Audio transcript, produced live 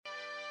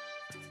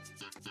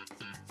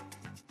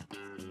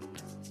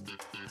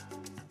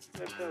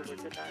That's over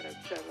to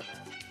 907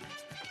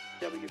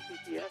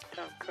 WPTF.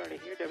 Tom Kearney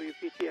here,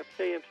 WPTF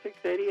AM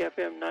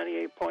 680, FM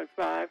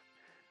 98.5,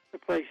 the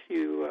place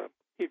you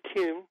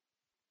tune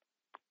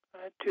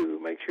to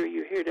make sure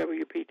you hear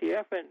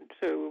WPTF. And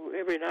so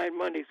every night,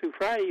 Monday through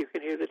Friday, you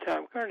can hear the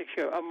Tom Kearney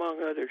Show,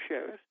 among other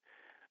shows.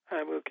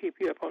 We'll keep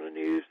you up on the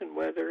news and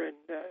weather and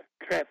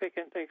traffic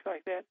and things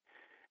like that.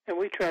 And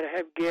we try to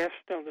have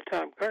guests on the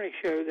Tom Kearney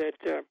Show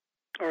that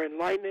are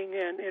enlightening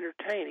and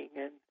entertaining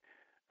and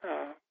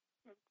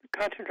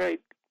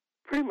concentrate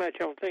pretty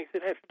much on things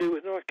that have to do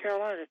with North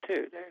Carolina,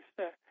 too.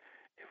 There's,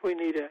 if we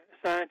need a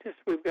scientist,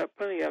 we've got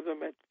plenty of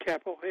them at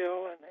Chapel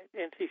Hill and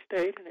at NC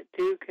State and at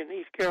Duke and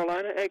East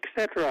Carolina,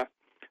 etc.,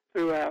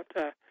 throughout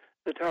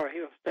the Tar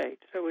Heel State.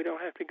 So we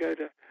don't have to go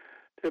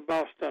to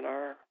Boston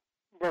or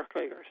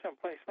Berkeley or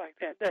someplace like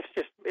that. That's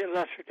just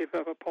illustrative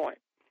of a point.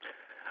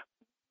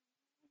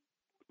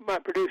 My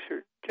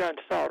producer, John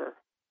Sauter,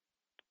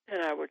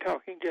 and I were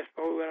talking just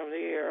before we went on the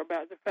air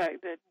about the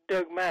fact that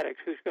Doug Maddox,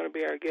 who's going to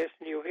be our guest,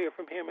 and you'll hear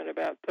from him in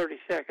about 30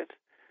 seconds,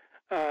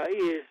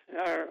 is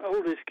our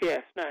oldest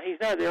guest. Now, he's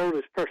not the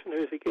oldest person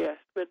who's a guest,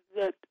 but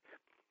that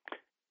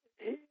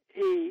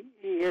he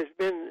has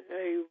been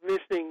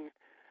visiting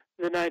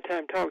the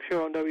nighttime talk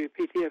show on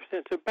WPTF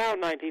since about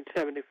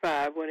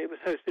 1975, when it was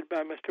hosted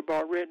by Mr.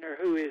 Bart Rittner,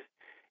 who is,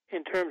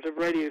 in terms of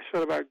radio,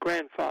 sort of our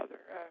grandfather.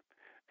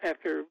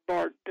 After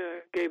Bart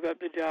gave up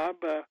the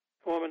job, a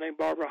woman named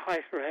Barbara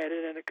Heiser had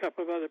it, and a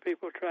couple of other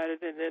people tried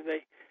it, and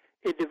then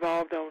it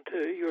devolved on to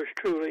yours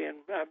truly, and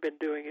I've been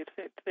doing it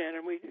since then.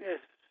 And we, as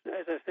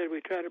I said, we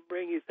try to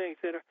bring you things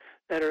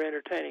that are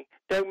entertaining.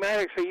 Doug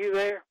Maddox, are you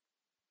there?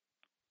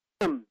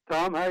 Tom,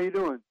 how you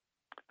doing?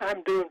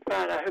 I'm doing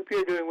fine. I hope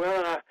you're doing well,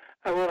 and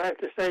I will have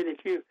to say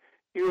that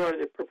you are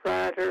the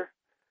proprietor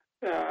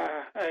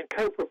and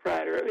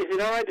co-proprietor. Is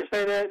it all right to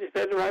say that? Is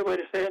that the right way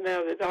to say it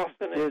now that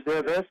Austin is?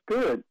 That's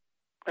good.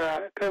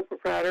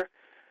 Co-proprietor.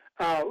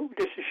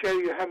 Just to show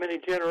you how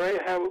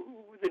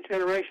the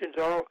generations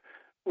are.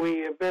 We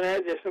have been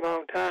at this a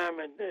long time,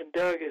 and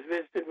Doug has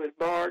visited with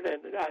Bart,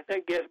 and I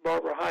think guess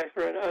Barbara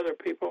Heiser and other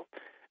people,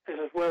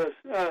 as well as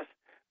us.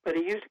 But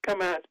he used to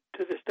come out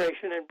to the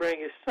station and bring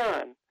his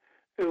son,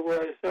 who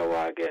was,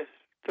 I guess,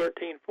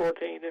 13,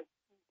 14,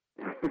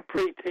 and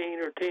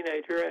preteen or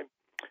teenager, and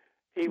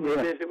he would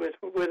visit with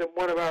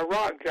one of our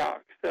rock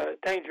jocks,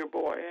 Danger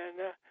Boy,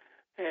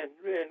 and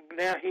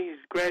now he's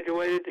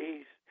graduated.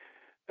 He's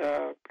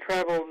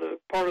traveled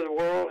part of the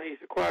world. He's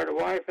acquired a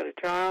wife and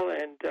a child,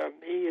 and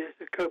he is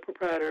the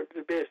co-proprietor of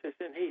the business,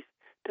 and he's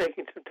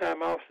taking some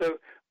time off. So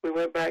we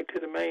went back to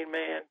the main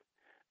man,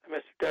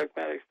 Mr. Doug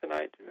Maddox,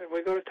 tonight, and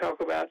we're going to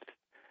talk about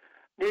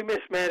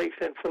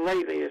numismatics and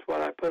philately is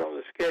what I put on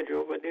the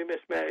schedule, but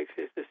numismatics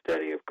is the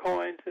study of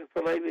coins, and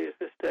philately is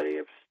the study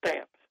of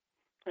stamps.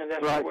 And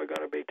that's what we're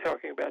going to be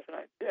talking about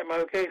tonight. Am I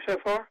okay so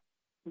far?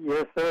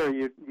 Yes, sir.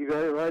 You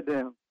got it right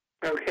down.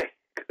 Okay,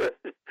 good.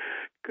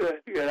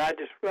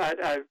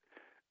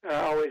 I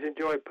always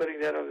enjoy putting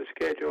that on the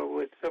schedule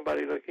with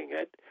somebody looking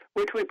at,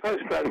 which we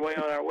post, by the way,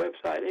 on our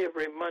website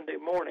every Monday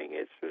morning.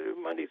 It's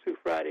Monday through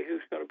Friday,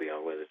 who's going to be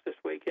on with us this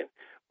week, and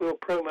we'll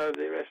promo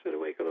the rest of the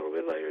week a little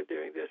bit later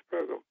during this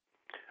program.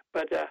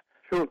 But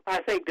sure.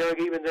 I think, Doug,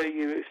 even though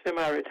you're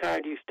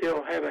semi-retired, you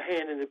still have a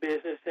hand in the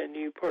business, and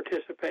you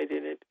participate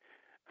in it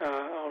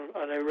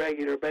on a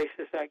regular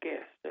basis, I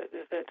guess.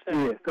 Does that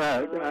sound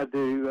right? Right? I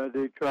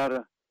do try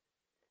to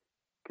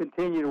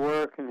continue to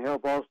work and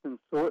help Austin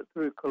sort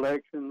through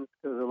collections,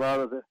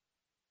 because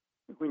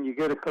when you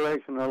get a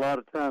collection, a lot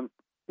of times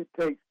it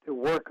takes to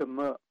work them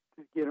up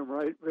to get them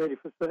ready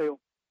for sale.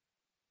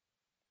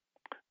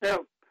 Now,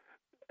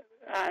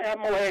 I'm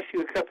going to ask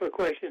you a couple of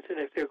questions, and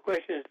if there are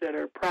questions that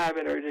are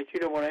private or that you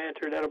don't want to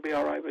answer, that'll be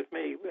all right with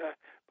me.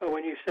 But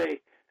when you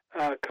say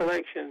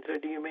collections,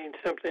 do you mean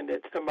something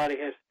that somebody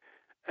has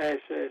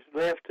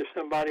left, or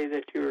somebody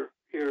that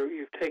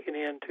you've taken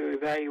in to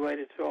evaluate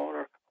and so on,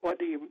 or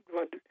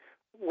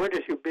where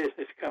does your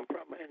business come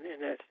from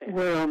in that sense?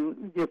 Well,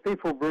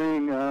 people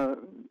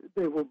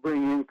they will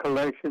bring in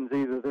collections,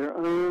 either their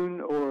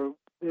own or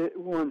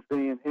ones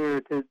they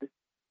inherited,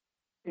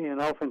 and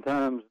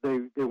oftentimes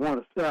they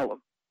want to sell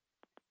them.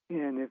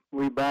 And if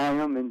we buy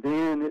them, and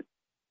then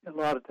a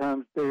lot of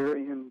times they're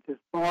in just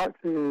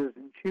boxes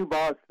and shoe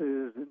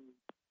boxes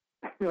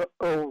and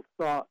old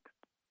socks,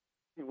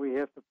 and we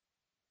have to,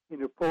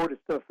 pour the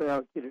stuff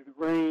out, get it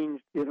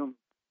arranged, get them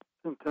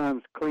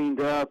sometimes cleaned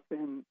up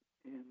and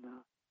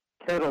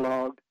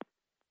cataloged.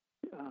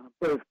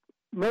 But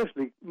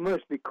mostly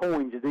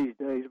coins these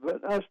days.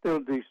 But I still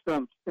do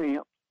some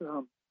stamps,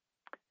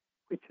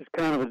 which is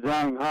kind of a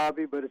dying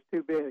hobby. But it's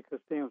too bad because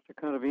stamps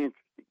are kind of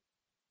interesting.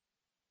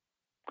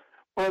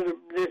 Well,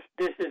 this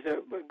is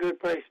a good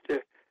place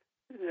that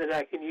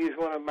I can use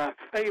one of my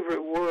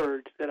favorite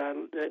words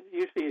that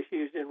usually is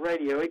used in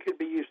radio. It could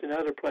be used in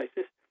other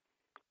places.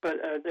 But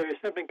there is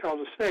something called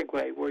a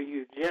segue, where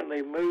you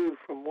gently move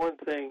from one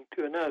thing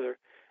to another.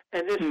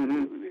 And this,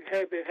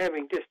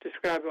 having just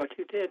described what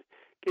you did,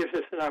 gives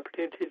us an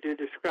opportunity to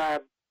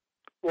describe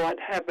what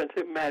happens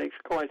at Maddox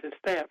Coins and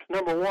Stamps.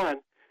 Number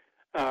one,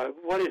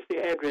 what is the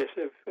address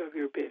of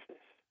your business?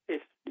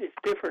 It's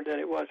different than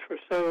it was for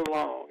so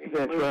long.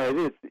 That's right.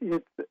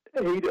 It's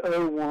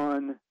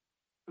 801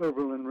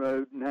 Overland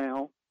Road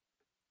now.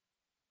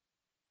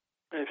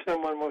 And if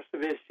someone wants to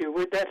visit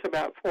you, that's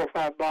about 4 or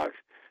 5 blocks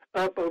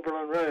up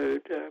Overland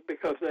Road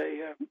because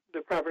the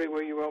property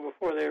where you were on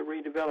before, they're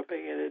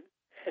redeveloping it,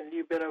 and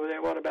you've been over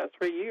there, about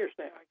 3 years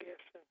now, I guess.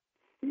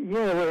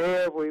 Yeah, we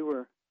have.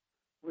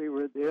 We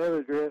were at the other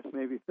address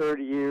maybe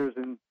 30 years,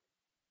 and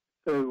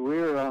so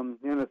we're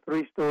in a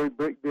 3-story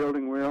brick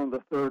building. We're on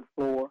the 3rd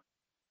floor,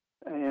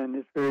 and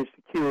it's very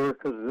secure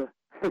because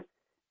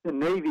the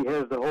Navy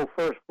has the whole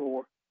 1st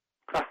floor.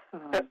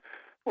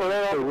 Well,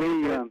 that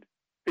ought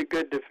be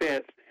good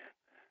defense.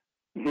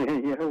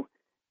 Yeah,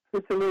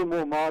 it's a little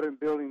more modern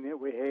building than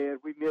we had.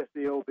 We missed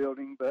the old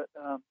building, but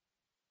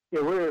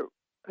yeah,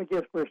 I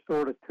guess we're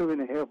sort of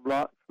 2.5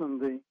 blocks from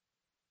the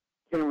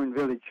Cameron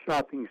Village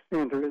Shopping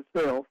Center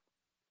itself.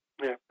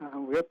 Yeah,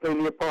 we have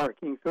plenty of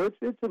parking, so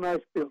it's a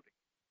nice building.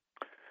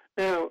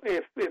 Now,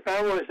 if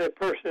I was a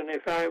person,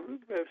 if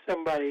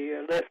somebody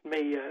left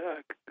me,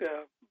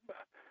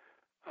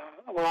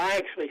 well, I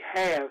actually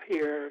have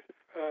here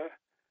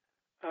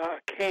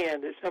a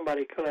can that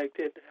somebody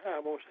collected. I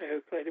won't say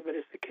who collected, but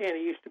it's the can.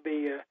 It used to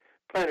be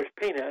Planters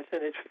Peanuts,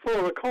 and it's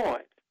full of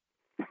coins.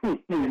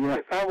 Yeah.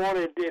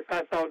 If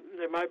I thought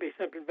there might be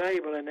something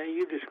valuable in there,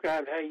 you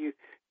described how you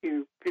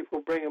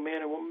people bring them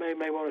in and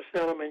may want to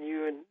sell them, and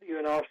you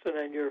and Austin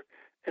and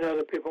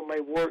other people may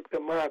work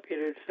them up,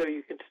 so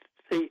you can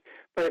see.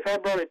 But if I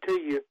brought it to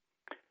you,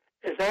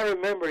 as I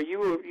remember,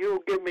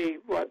 you'll give me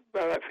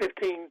about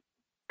 15,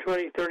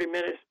 20, 30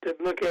 minutes to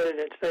look at it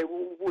and say,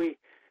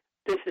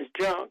 this is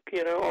junk,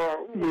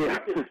 or yeah.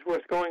 This is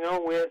what's going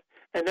on with,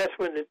 and that's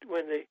when the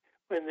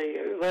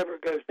lever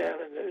goes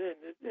down and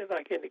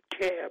like in the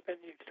cab, and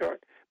you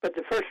start. But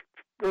the first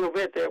little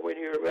bit there, when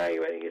you're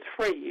evaluating, it's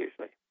free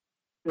usually.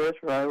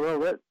 That's right. Well,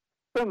 that's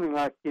something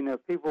like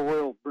people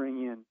will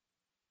bring in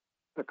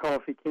a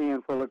coffee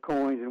can full of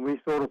coins, and we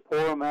sort of pour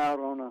them out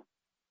on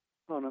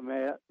a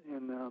mat,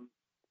 and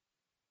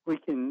we're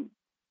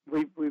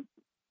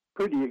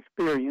pretty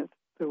experienced,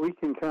 so we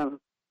can kind of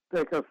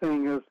take our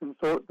fingers and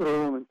sort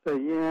through them and say,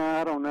 yeah,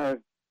 I don't know,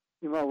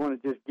 you might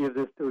want to just give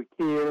this to a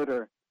kid,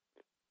 or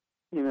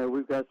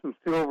we've got some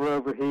silver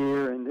over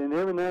here, and then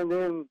every now and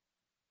then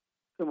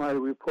somebody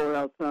will pour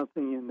out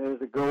something, and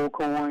there's a gold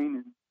coin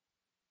and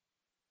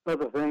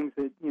other things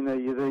that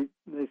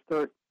they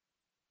start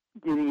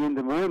getting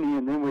into money,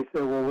 and then we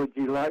say, well, would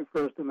you like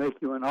for us to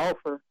make you an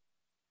offer?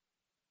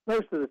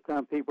 Most of the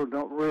time, people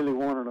don't really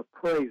want an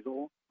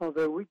appraisal,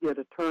 although we get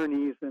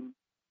attorneys and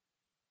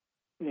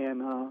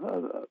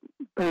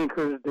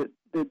bankers that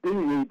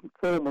do need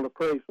formal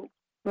appraisals.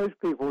 Most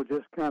people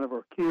just kind of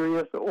are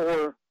curious,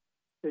 or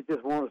they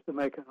just want us to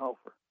make an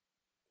offer.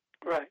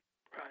 Right,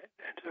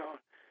 and so on.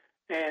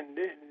 And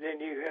then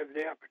you have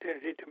the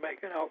opportunity to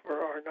make an offer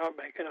or not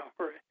make an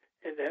offer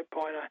at that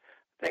point. I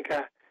think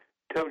I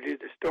told you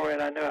the story,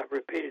 and I know I've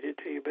repeated it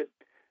to you, but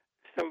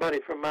somebody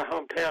from my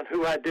hometown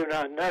who I do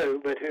not know,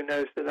 but who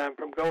knows that I'm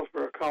from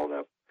Goldsboro, called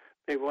up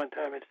me one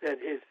time and said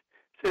his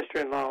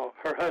sister-in-law,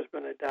 her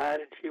husband had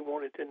died, and she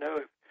wanted to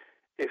know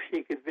if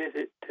she could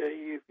visit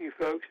you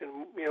folks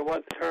and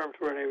what the terms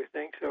were and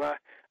everything. So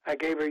I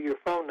gave her your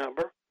phone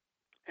number,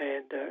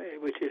 and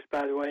which is,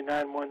 by the way,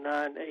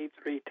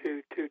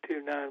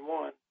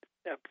 919-832-2291.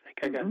 I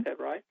think I got that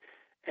right.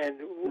 And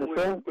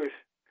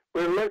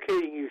we're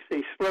locating you,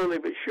 see, slowly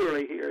but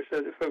surely here,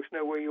 so that folks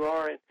know where you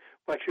are and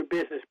what your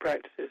business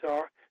practices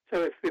are.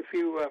 So if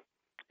you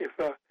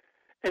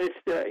and it's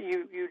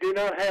you do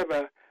not have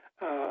a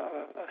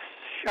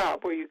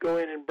shop where you go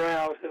in and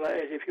browse as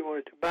if you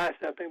wanted to buy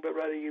something, but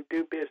rather you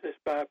do business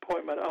by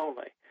appointment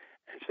only.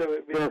 And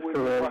so that's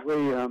correct.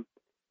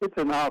 It's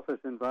an office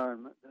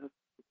environment as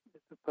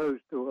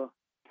opposed to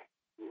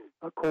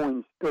a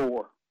coin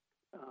store.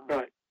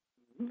 Right.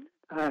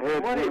 I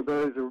had one of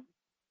those.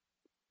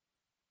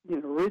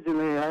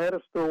 Originally I had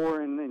a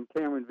store in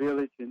Cameron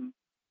Village, and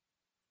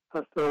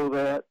I sold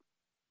that,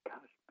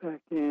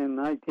 back in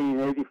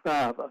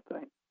 1985, I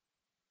think.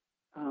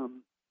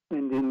 And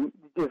then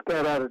just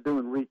got out of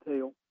doing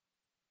retail.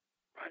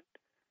 Right.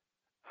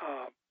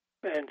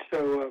 And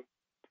so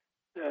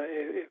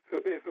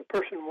if a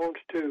person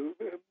wants to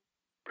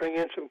bring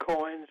in some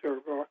coins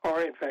or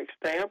in fact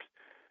stamps,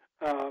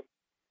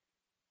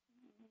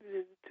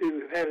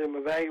 to have them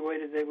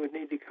evaluated, they would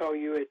need to call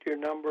you at your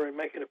number and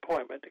make an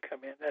appointment to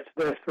come in. That's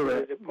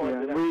correct. The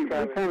point that we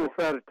kind of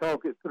try to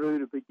talk it through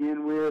to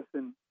begin with,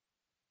 and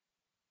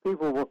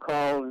people will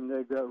call and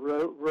they've got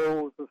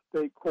rolls of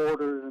state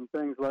quarters and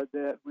things like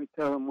that. We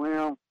tell them,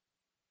 well,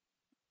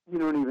 you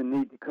don't even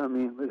need to come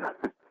in.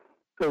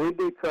 So we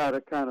do try to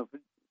kind of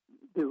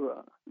do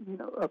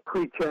a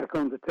pre-check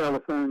on the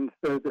telephone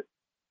so that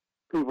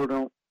people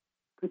don't.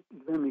 I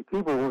mean,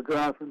 people will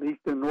drive from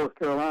eastern North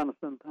Carolina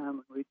sometime,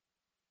 and we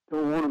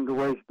don't want them to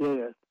waste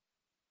gas.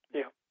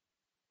 Yeah.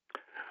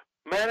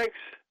 Maddox,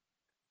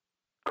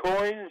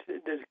 coins,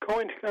 does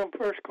coins come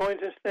first,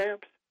 coins and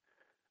stamps?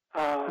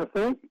 I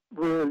think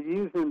we're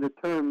using the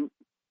term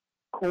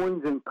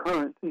coins and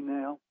currency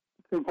now.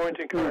 Coins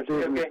and currency,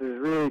 business okay. is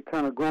really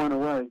kind of going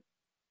away.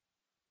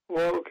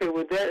 Well, okay,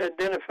 with that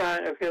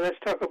identifying, okay, let's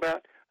talk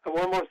about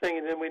one more thing,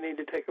 and then we need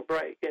to take a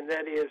break, and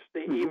that is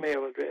the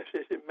email address.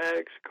 Is it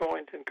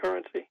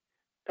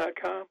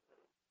MaddoxCoinsandCurrency.com?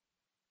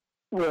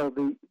 Well,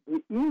 the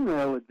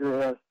email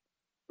address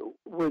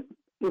would,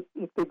 if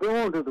they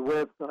go onto the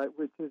website,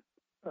 which is,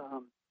 I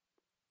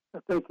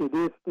think it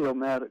is still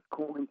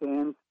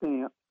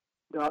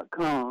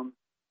MaddoxCoinsandStamps.com,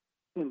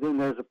 and then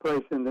there's a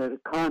place in there to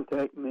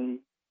contact me.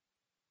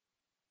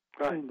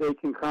 Right. And they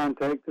can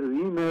contact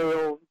through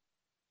email,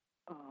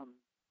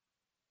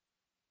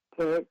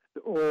 text,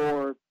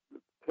 or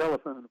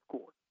telephone, of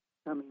course.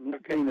 I mean,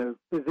 okay. You know,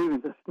 there's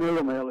even the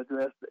snail mail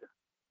address there.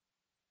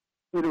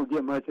 We don't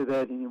get much of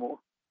that anymore.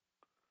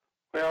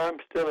 Well,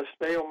 I'm still a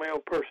snail mail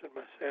person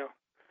myself.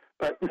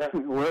 But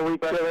well, we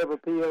still have a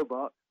P.O.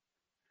 box.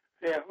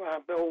 Yeah,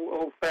 well, I'm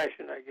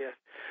old-fashioned, I guess.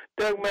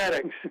 Doug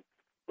Maddox,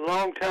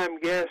 longtime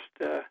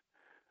guest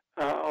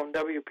on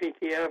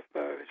WPTF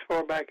as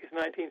far back as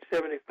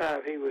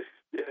 1975. He was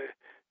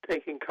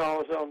taking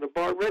calls on the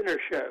Bart Rittner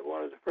Show,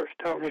 one of the first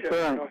talk That's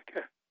shows right. in North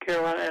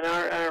Carolina, and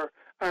our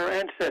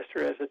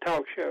ancestor as a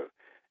talk show,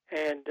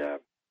 and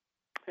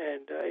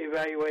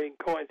evaluating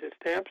coins and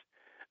stamps.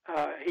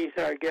 He's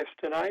our guest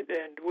tonight,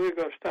 and we're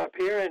going to stop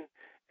here, and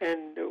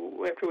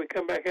after we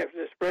come back after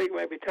this break,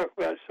 maybe talk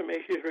about some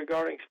issues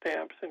regarding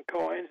stamps and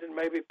coins and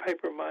maybe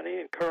paper money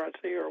and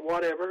currency or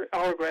whatever,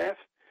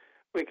 autographs.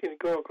 We can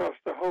go across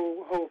the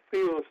whole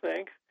field of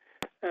things.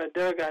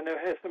 Doug, I know,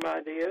 has some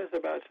ideas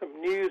about some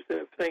news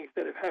of things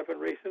that have happened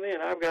recently,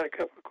 and I've got a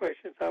couple of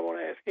questions I want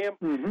to ask him.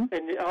 Mm-hmm.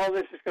 And all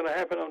this is going to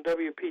happen on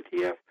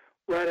WPTF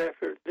right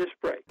after this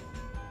break.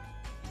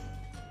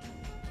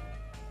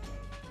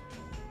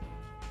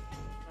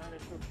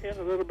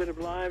 A little bit of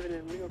live and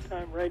in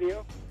real-time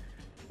radio.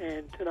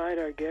 And tonight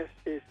our guest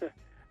is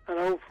an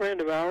old friend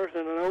of ours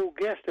and an old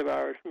guest of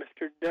ours,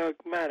 Mr. Doug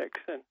Maddox.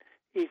 And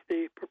he's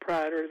the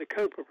proprietor, the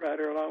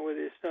co-proprietor, along with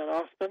his son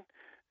Austin,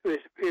 who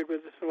has appeared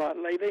with us a lot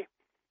lately,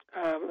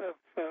 of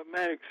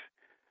Maddox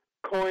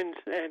Coins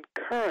and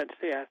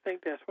Currency. I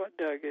think that's what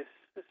Doug has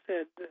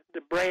said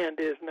the brand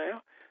is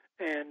now.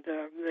 And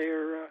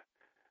they're...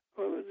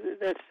 Well,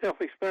 that's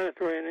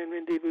self-explanatory, and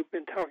indeed we've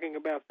been talking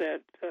about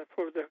that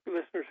for the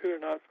listeners who are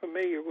not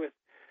familiar with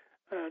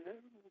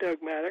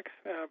Doug Maddox.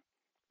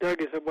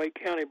 Doug is a Wake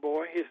County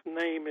boy. His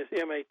name is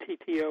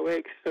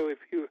Mattox, so if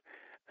you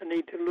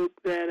need to look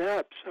that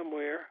up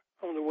somewhere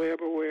on the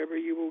web or wherever,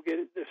 you will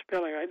get the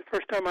spelling right. The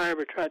first time I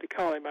ever tried to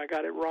call him, I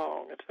got it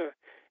wrong, and so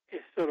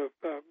it's sort of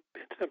been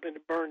something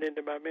that burned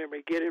into my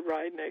memory. Get it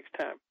right next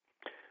time.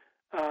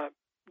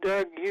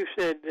 Doug, you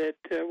said that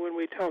when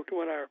we talked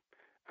when our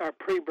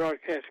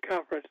pre-broadcast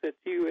conference that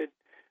you had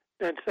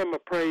done some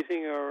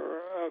appraising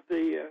of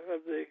the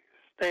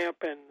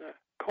stamp and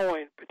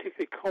coin,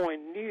 particularly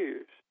coin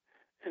news,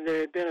 and there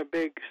had been a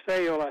big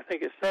sale, I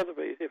think, at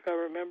Sotheby's, if I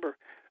remember.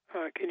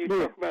 Can you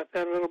talk about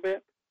that a little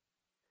bit?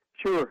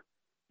 Sure.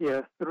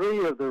 Yeah,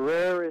 3 of the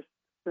rarest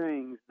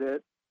things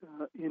that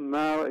in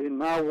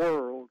my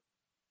world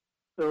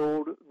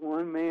sold.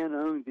 One man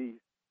owned these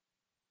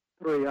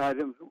 3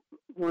 items.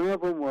 One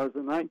of them was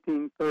a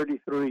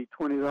 1933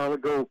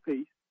 $20 gold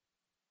piece.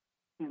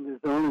 And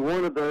there's only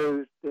one of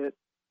those that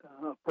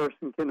a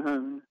person can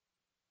own.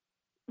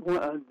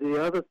 The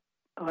other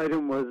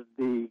item was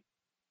the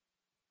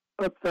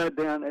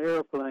upside-down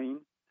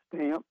airplane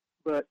stamp,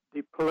 but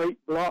the plate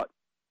block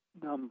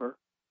number,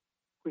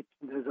 which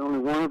there's only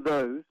one of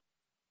those.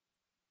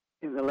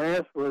 And the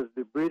last was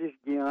the British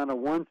Guiana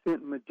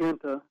 1-cent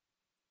magenta,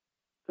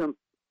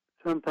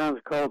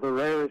 sometimes called the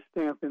rarest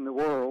stamp in the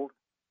world.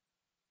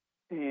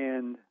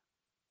 And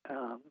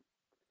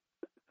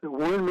so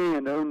one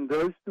man owned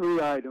those 3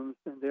 items,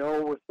 and they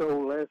all were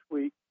sold last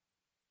week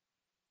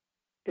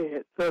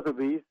at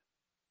Sotheby's.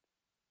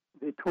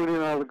 The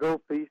 $20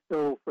 gold piece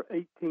sold for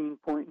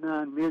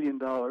 $18.9 million.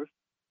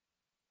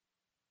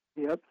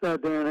 The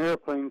upside-down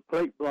airplane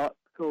plate block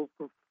sold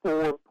for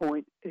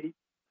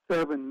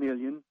 $4.87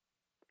 million.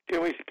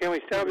 Can we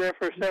stop there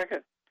for a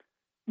second?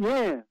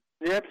 Yeah.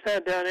 The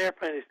upside-down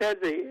airplane, is that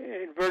the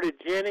inverted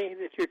Jenny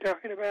that you're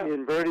talking about? The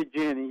inverted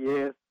Jenny,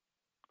 yes.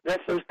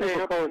 That's Most the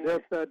people stamp. call it the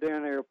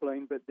upside-down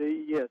airplane, but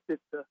yes,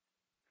 it's the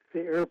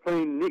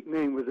airplane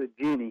nickname was a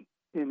Jenny.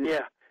 And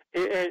yeah,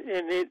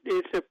 and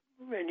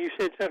you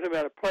said something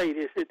about a plate.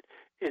 Is it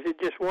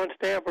just one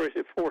stamp, or is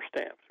it 4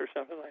 stamps, or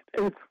something like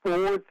that? It's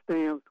 4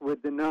 stamps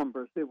with the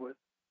numbers. The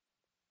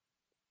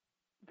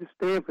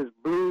stamp is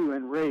blue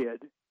and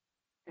red,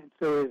 and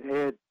so it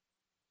had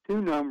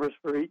 2 numbers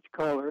for each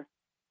color,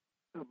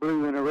 a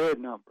blue and a red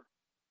number.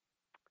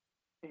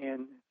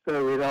 And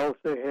so it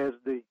also has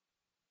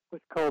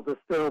what's called the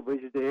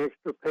selvage, the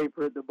extra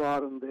paper at the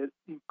bottom that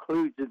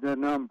includes the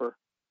number.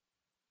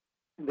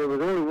 And there was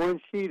only 1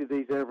 sheet of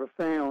these ever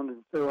found,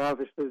 and so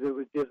obviously there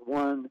was just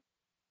 1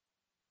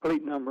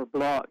 plate number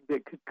block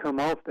that could come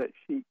off that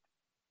sheet.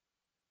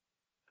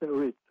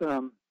 So it's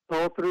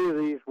all 3 of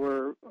these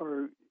are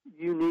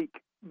unique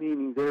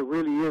meaning there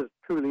really is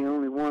truly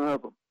only one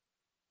of them.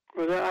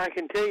 Well, I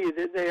can tell you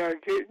that they are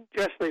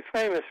justly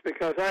famous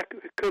because I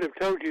could have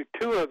told you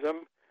two of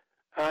them,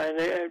 and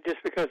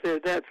just because they're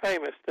that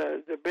famous.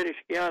 The British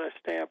Guiana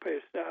stamp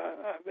is,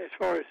 as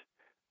far as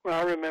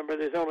I remember,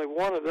 there's only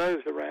one of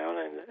those around,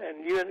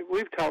 and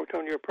we've talked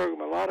on your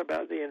program a lot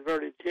about the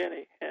inverted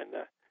Jenny, and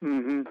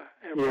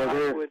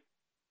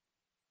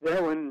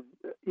that one,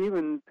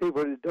 even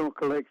people that don't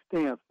collect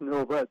stamps know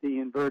about the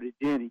inverted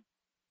Jenny.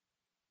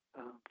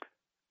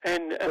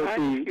 I'm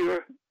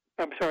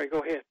sorry, go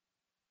ahead.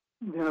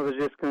 I was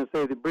just going to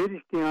say the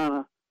British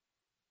Guiana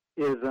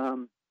is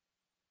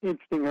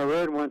interesting. I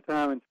read one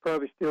time, and it's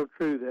probably still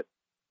true, that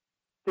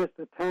just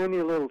a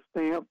tiny little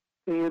stamp,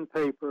 thin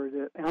paper,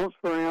 that ounce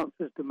for ounce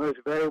is the most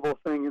valuable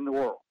thing in the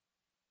world.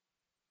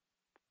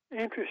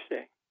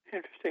 Interesting.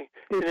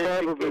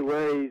 It probably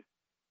weighs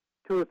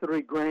 2 or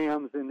 3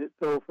 grams, and it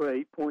sold for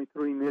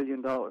 $8.3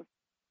 million.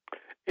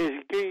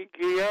 Is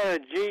Guyana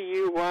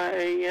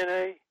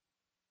G-U-Y-A-N-A?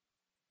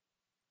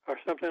 Or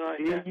something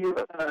like that?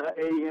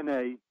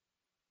 G-U-I-A-N-A.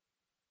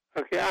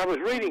 Okay, I was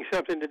reading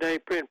something today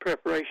in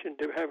preparation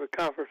to have a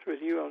conference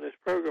with you on this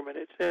program, and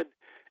it said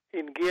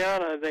in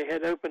Guyana they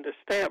had opened a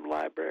stamp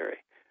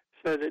library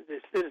so that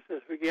the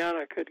citizens of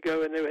Guyana could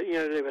go, and they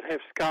would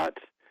have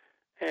Scots,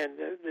 and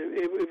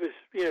it was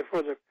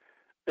for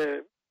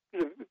the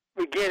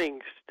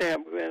beginning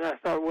stamp. And I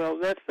thought, well,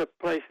 that's the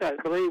place I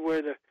believe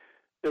where the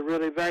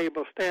really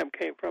valuable stamp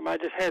came from. I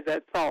just had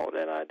that thought,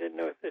 and I didn't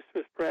know if this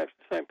was perhaps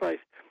the same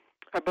place.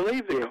 I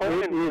believe the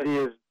coin. It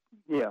is.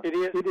 Yeah, it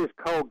is. It is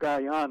called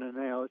Guyana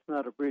now. It's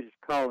not a British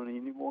colony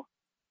anymore.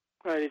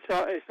 Right. It's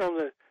on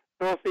the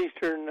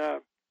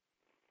northeastern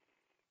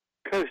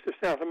coast of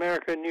South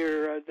America,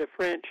 near the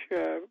French,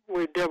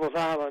 where Devil's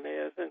Island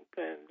is, and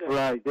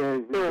right.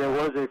 There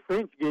was a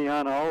French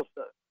Guiana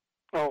also.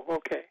 Oh,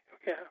 okay.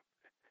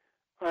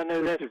 I know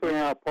which that's is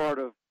now part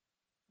of,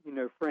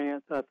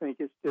 France. I think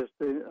it's just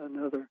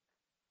another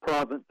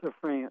province of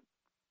France.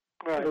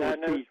 Right. I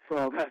know.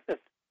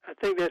 I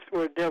think that's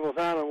where Devil's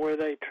Island, where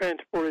they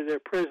transported their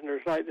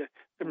prisoners, like the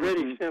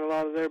British sent a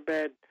lot of their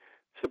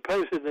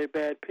supposedly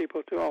bad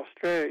people to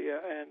Australia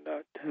and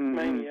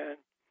Tasmania, and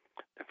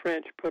the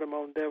French put them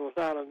on Devil's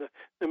Island.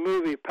 The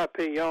movie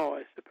Papillon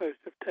is supposed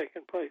to have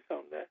taken place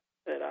on that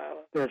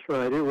island. That's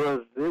right. It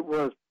was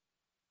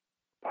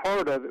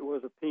part of it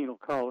was a penal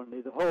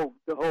colony. The whole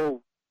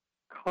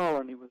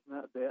colony was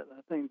not that.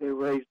 I think they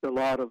raised a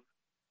lot of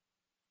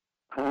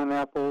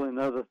pineapple and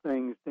other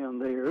things down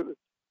there. It was,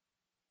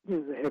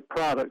 they had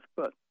products,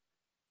 but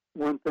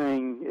one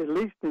thing, at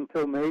least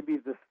until maybe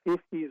the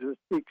 50s or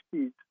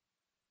 60s,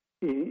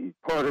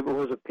 part of it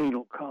was a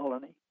penal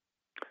colony.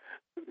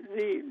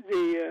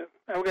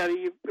 I've got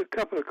a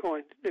couple of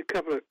questions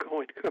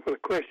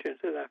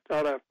that I've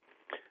thought of.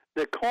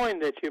 The coin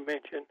that you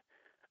mentioned,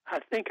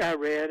 I think I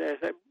read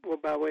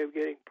by way of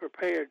getting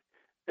prepared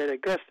that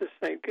it was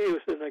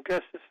an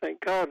Augustus St.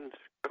 Gaudens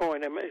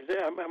coin. Am I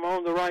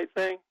on the right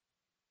thing?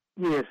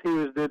 Yes, he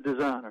was the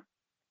designer.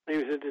 He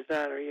was a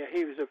designer. Yeah,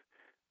 he was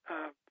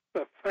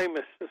a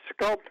famous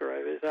sculptor,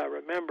 as I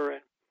remember,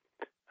 and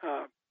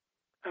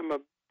I'm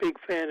a big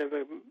fan of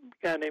a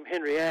guy named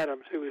Henry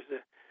Adams, who was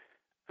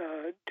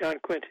John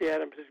Quincy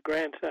Adams'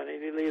 grandson,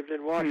 and he lived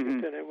in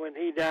Washington. And when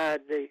he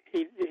died,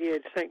 he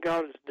had St.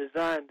 Gaudens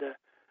designed the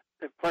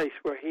place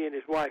where he and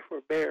his wife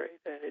were buried,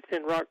 and it's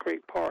in Rock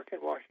Creek Park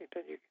in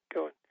Washington. You can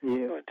go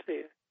and see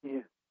it.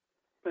 Yeah.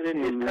 But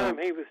in his time,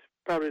 he was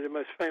probably the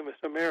most famous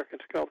American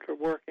sculptor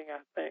working,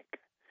 I think.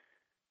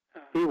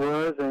 He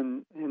was,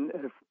 and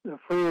a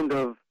friend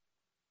of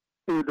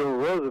Theodore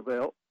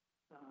Roosevelt.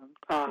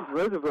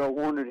 Roosevelt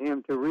wanted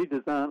him to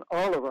redesign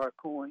all of our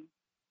coins,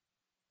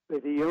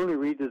 but he only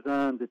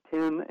redesigned the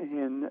 $10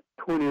 and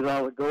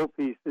 $20 gold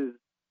pieces,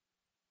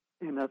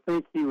 and I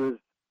think he was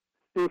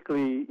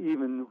sickly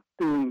even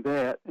doing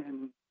that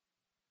and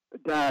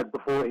died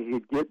before he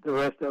could get the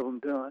rest of them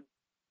done.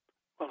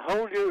 Well,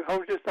 hold your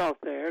thought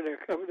there. There's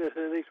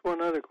at least one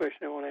other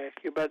question I want to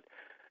ask you, but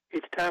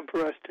it's time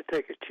for us to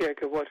take a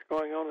check of what's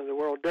going on in the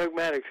world. Doug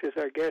Maddox is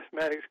our guest,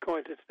 Maddox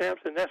Coins and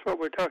Stamps, and that's what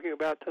we're talking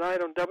about tonight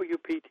on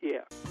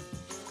WPTF.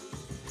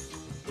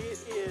 It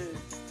is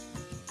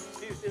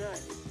Tuesday night.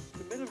 It's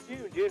the middle of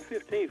June, June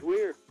 15th.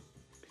 We're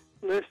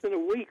less than a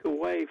week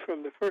away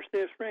from the first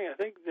day of spring. I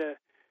think it's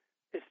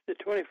the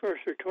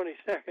 21st or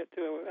 22nd.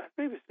 I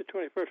believe it's the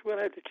 21st. We'll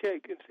have to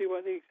check and see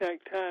what the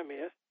exact time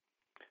is.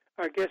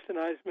 Our guest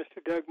tonight is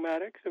Mr. Doug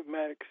Maddox of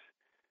Maddox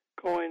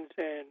Coins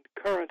and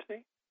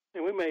Currency.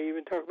 And we may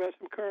even talk about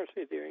some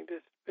currency during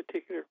this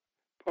particular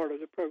part of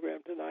the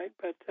program tonight.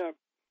 But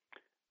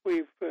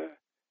we've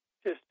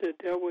just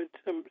dealt with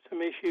some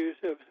issues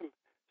of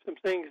some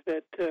things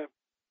that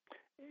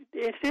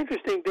it's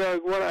interesting,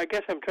 Doug. What I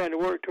guess I'm trying to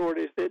work toward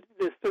is that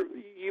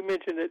you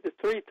mentioned that the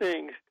three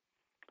things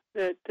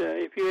that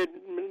if you had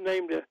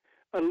named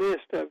a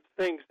list of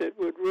things that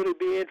would really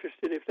be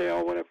interested if they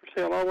all went up for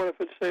sale, all went up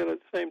for sale at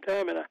the same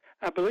time, and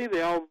I believe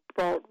they all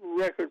brought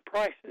record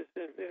prices,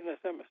 unless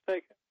I'm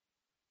mistaken.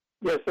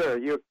 Yes, sir.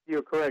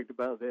 You're correct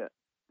about that.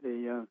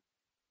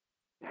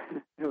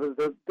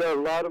 a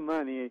lot of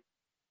money.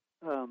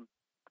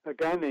 A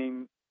guy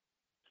named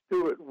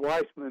Stuart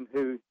Weissman,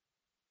 who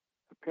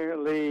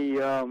apparently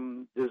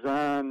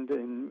designed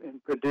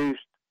and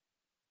produced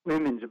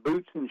women's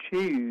boots and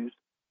shoes,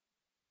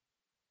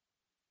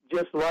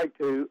 just liked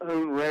to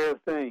own rare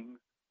things.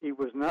 He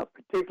was not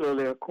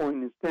particularly a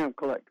coin and stamp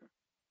collector,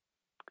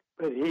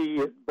 but he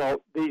had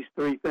bought these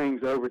three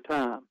things over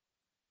time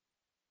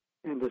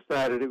and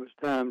decided it was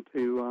time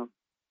to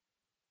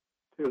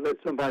let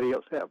somebody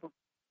else have them.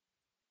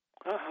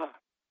 Uh-huh.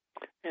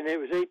 And it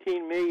was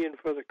 $18 million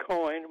for the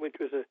coin, which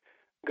was a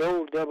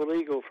gold double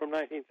eagle from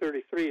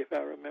 1933, if I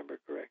remember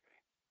correctly.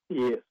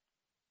 Yes.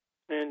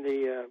 And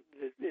the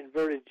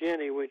inverted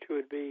Jenny, which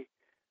would be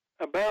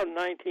about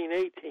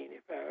 1918,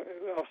 if I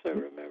also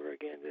remember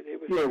again that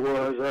it was. Yeah, it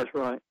was. That's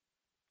right.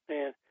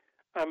 And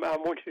I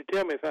want you to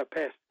tell me if I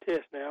pass the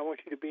test now. I want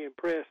you to be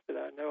impressed that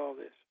I know all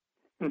this.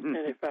 Mm-hmm.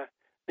 And if I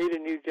need a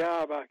new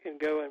job, I can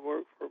go and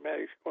work for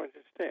Maddox Coins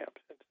and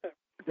Stamps and stuff.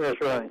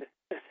 That's right.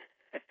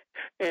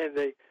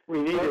 And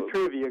we need a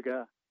trivia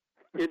guy.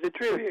 You're the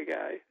trivia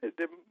guy.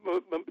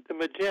 The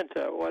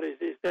magenta. What is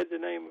that? The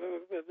name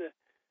of the?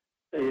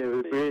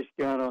 The British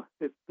Guiana.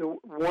 It's the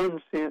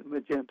 1 cent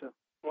magenta.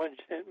 1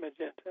 cent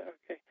magenta.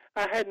 Okay.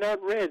 I had not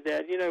read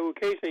that. You know,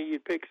 occasionally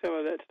you'd pick some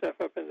of that stuff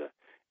up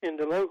in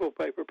the local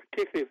paper,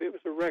 particularly if it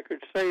was a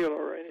record sale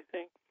or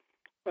anything.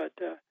 But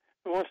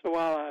once in a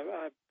while,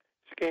 I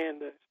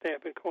scanned the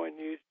Stamp and Coin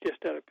News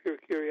just out of pure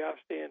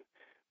curiosity and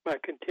my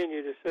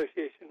continued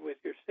association with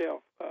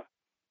yourself.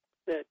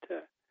 That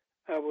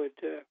I would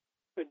do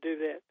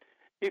that.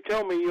 You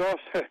told me you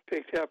also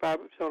picked up. I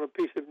was on a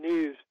piece of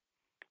news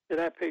that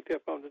I picked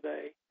up on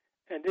today,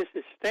 and this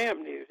is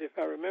stamp news, if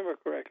I remember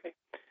correctly.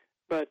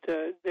 But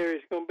there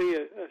is going to be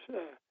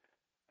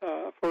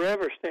a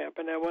forever stamp,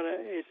 and now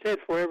it said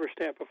forever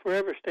stamp. A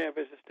forever stamp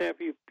is a stamp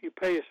you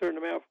pay a certain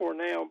amount for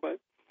now, but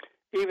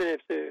even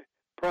if the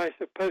price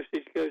of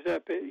postage goes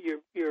up,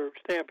 your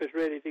stamp is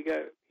ready to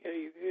go.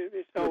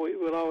 It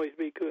will always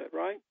be good,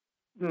 right?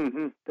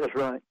 Mm-hmm. That's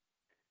right.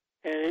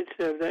 And it's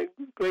that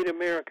great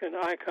American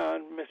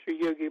icon, Mr.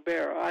 Yogi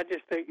Berra. I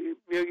just think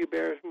Yogi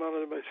Berra is one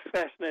of the most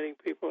fascinating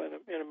people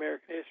in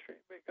American history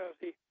because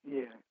he's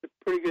a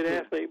pretty good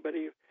athlete, but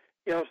he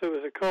also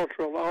is a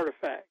cultural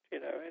artifact, you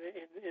know,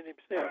 in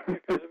himself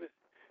because of his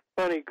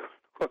funny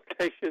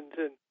quotations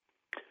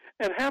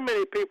and how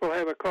many people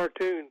have a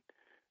cartoon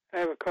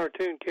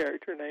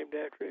character named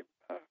after him.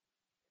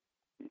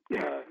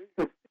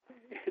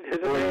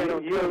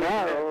 Well, you and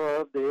I are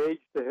of the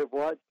age to have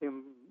watched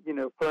him, you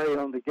know, play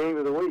on the Game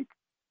of the Week.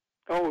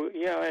 Oh,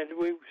 yeah, and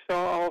we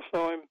all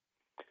saw him,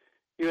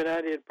 you and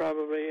I did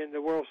probably, in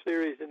the World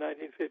Series in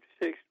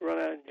 1956, run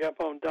out and jump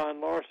on Don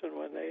Larson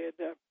when they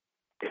had,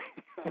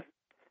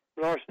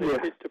 Larson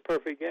had pitched a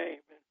perfect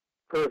game.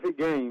 Perfect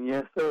game,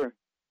 yes, sir.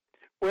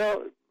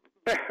 Well,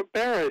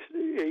 Berra,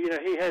 you know,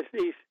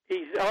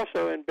 he's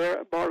also in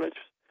Bartlett's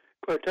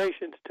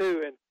quotations,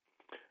 too, and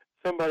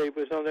somebody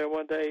was on there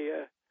one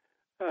day,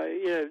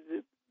 you know,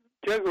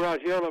 Joe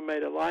Garagiola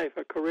made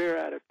a career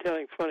out of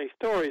telling funny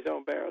stories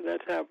on Berra.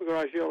 That's how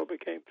Garagiola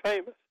became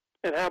famous,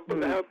 and how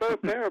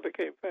Berra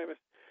became famous.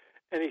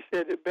 And he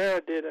said that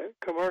Berra did a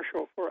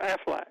commercial for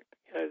Aflac,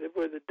 you know,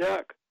 where the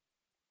duck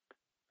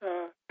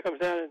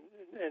comes out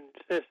and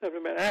says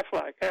something about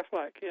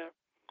Aflac, you know.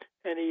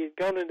 And he had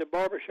gone in the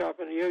barbershop,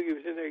 and Yogi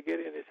was in there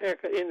getting his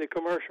haircut in the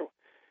commercial.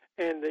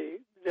 And the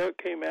duck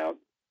came out,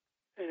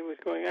 and he was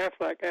going,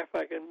 Aflac,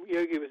 and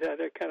Yogi was out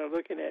there kind of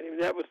looking at him.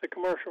 That was the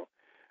commercial.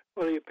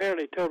 Well, he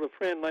apparently told a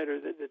friend later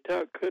that the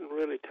duck couldn't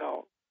really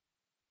talk.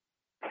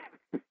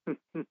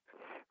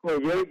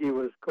 Well, Yogi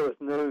was, of course,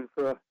 known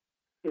for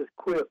his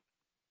quips.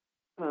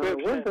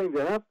 One thing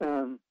that I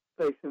found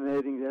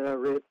fascinating that I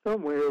read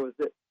somewhere was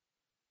that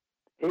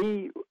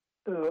he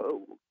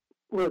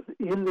was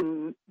in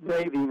the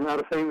Navy, not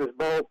a famous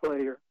ball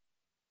player,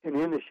 and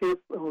in the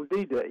ship on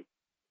D-Day.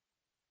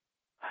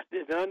 I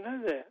did not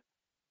know that.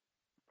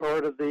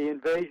 Part of the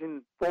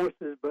invasion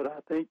forces, but I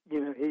think, you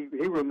know, he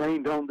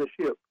remained on the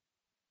ship.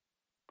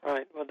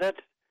 Right. Well,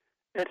 that's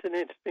an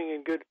interesting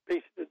and good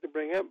piece to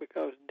bring up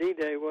because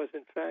D-Day was,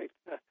 in fact,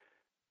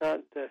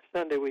 not the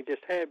Sunday we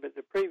just had, but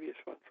the previous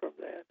one from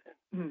that.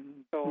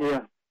 And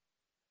so,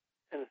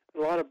 and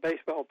a lot of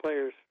baseball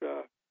players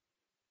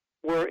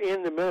were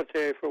in the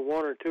military for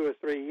 1 or 2 or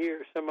 3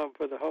 years. Some of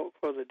them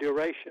for the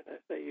duration,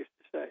 as they used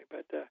to say,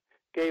 but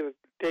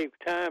gave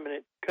time and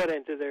it cut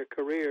into their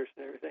careers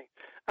and everything.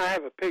 I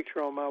have a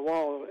picture on my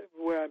wall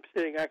where I'm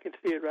sitting. I can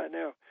see it right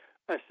now.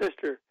 My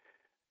sister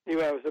knew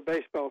I was a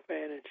baseball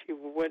fan, and she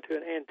went to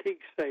an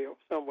antique sale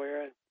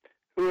somewhere, and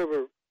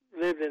whoever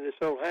lived in this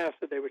old house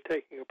that they were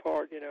taking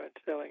apart, you know, and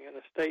selling an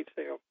estate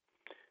sale,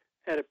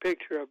 had a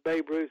picture of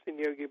Babe Ruth and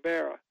Yogi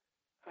Berra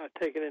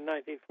taken in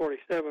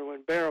 1947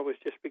 when Berra was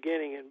just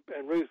beginning,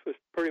 and Ruth was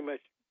pretty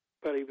much,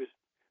 but he was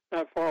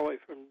not far away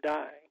from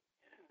dying.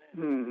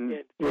 He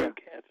had throat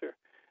cancer,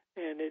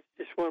 and it's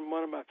just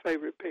one of my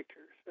favorite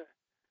pictures.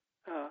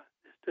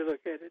 Just to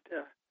look at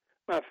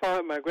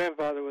it, my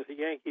grandfather was a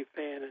Yankee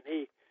fan, and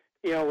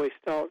he always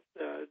thought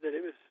that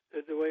it was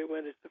the way it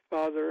went is the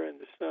father Water and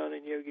the Sun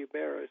and Yogi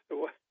Berra is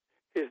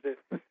the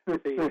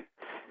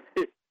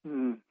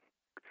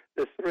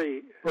the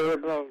three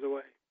along the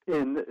way.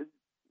 And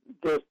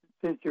just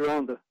since you're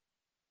on the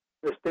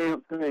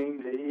stamp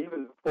thing,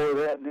 even before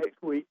that,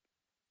 next week,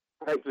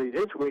 actually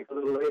this week, a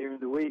little later in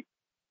the week,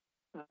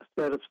 a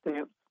set of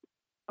stamps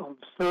on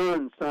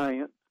sun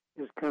science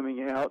is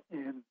coming out,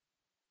 and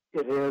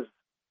it has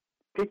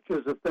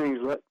pictures of things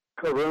like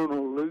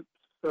coronal loops,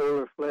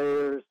 solar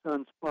flares,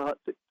 sunspots,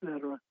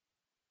 etc.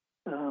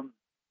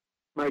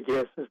 My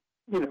guess is,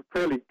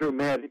 fairly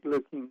dramatic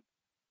looking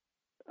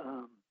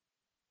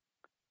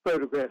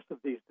photographs of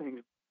these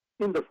things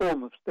in the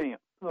form of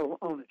stamps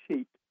on a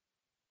sheet.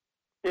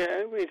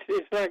 Yeah,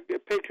 it's like the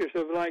pictures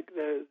of like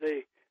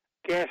the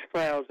gas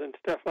clouds and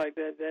stuff like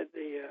that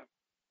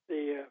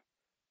the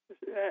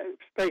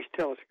space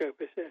telescope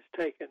has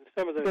taken.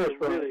 Some of those That's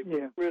are right,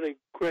 really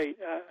great.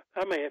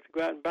 I may have to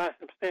go out and buy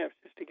some stamps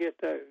just to get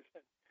those.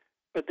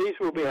 But these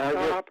will be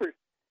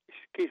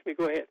Excuse me,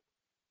 go ahead.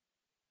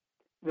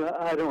 No,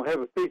 I don't have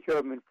a picture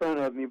of them in front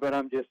of me, but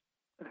I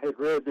had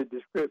read the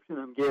description.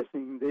 I'm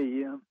guessing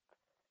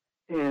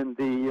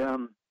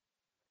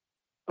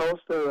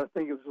also I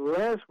think it was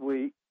last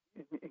week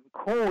in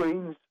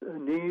coins, a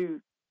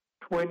new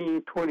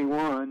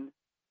 2021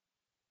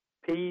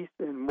 Peace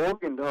and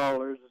Morgan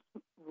dollars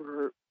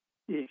were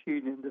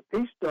issued, and the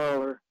Peace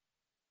dollar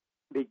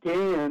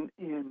began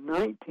in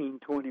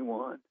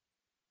 1921,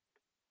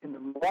 and the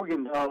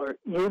Morgan dollar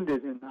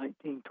ended in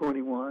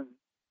 1921.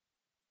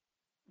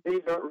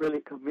 These aren't really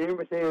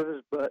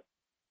commemoratives, but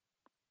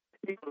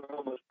people are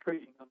almost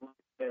treating them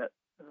like that.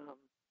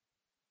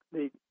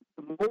 The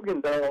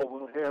Morgan dollar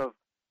will have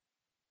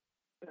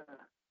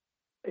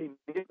a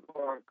mint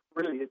mark.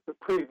 Really, it's a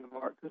premium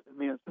mark because the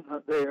mints are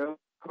not there.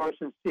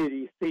 Carson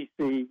City,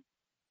 CC,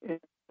 and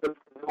New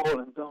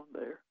Orleans on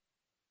there.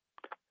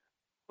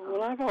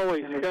 Well, I've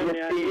always gotten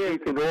the idea you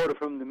can order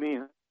from the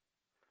mint.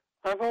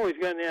 I've always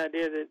gotten the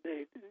idea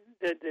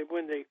that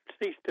when they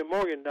ceased the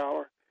Morgan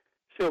dollar,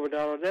 silver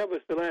dollar, that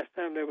was the last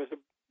time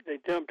they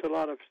dumped a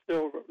lot of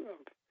silver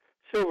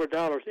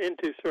dollars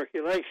into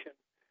circulation.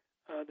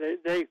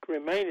 They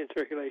remain in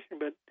circulation,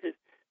 but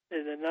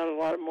not a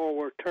lot more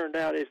were turned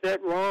out. Is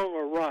that wrong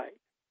or right?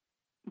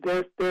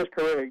 That's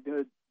correct.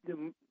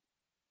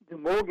 The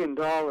Morgan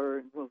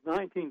dollar was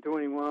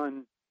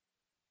 1921,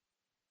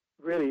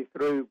 really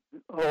through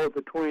all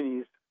the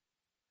 20s.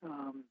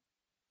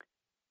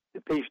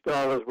 The Peace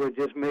dollars were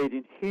just made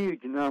in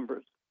huge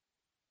numbers.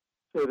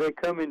 So they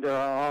come into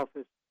our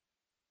office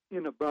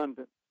in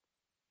abundance.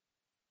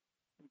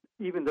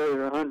 Even though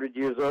they're 100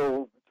 years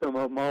old, some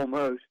of them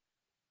almost,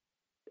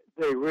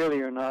 they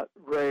really are not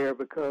rare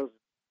because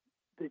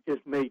they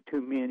just made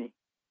too many.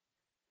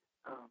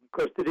 Of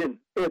course, they didn't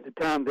at the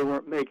time. They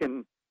weren't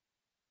making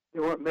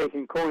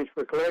coins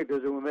for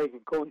collectors. They were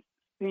making coins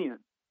to spend.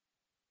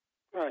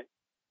 Right.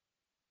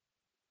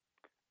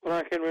 Well,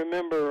 I can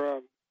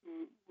remember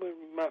when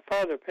my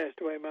father passed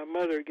away. My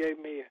mother gave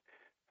me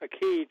a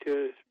key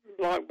to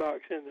a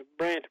lockbox in the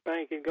branch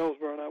bank in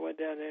Goldsboro, and I went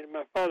down there, and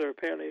my father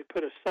apparently had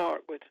put a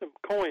sock with some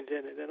coins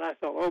in it, and I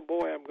thought, oh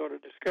boy, I'm going to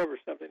discover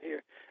something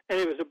here. And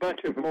it was a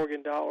bunch of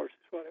Morgan dollars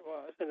is what it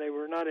was, and they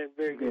were not in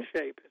very good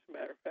shape, as a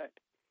matter of fact.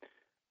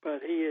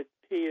 But he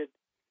had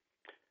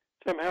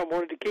somehow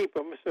wanted to keep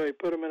them, so he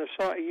put them in a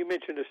sock. You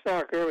mentioned a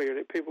sock earlier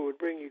that people would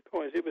bring you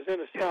coins. It was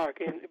in a sock,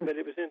 but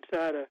it was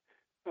inside a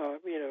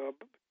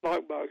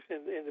lockbox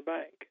in the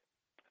bank.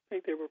 I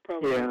think they were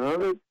probably... Yeah,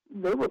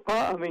 they were.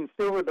 I mean,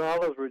 silver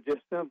dollars were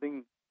just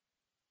something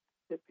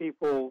that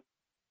people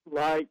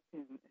liked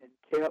and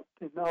kept,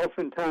 and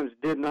oftentimes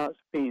did not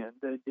spend.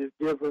 They just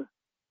give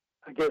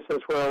I guess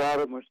that's why a lot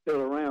of them are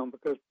still around,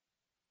 because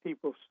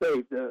people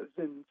saved those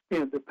and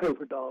spent the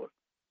paper dollars.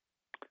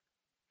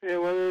 Yeah,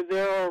 well,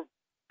 there are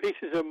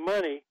pieces of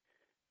money,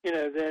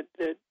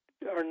 that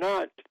are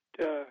not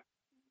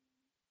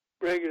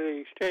regularly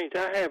exchanged.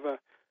 I have a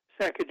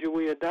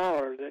Sacagawea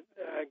dollar that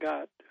I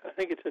got. I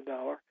think it's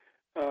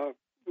 $1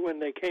 when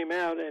they came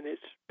out, and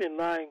it's been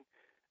lying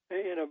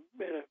in a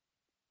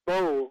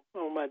bowl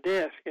on my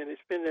desk, and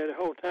it's been there the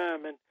whole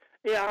time. And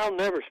yeah, I'll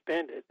never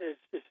spend it. It's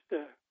just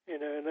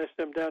unless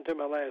I'm down to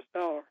my last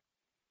dollar,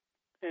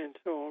 and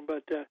so on.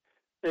 But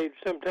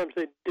sometimes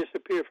they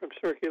disappear from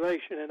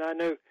circulation, and I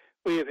know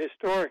we have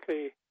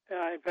historically.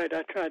 In fact,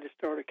 I tried to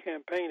start a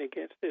campaign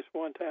against this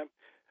one time.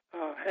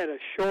 Had a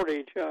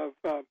shortage of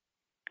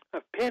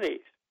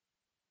pennies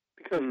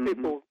because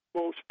people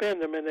won't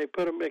spend them, and they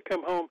put them. They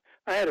come home.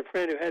 I had a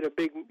friend who had a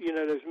big,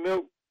 those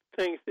milk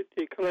things that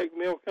they collect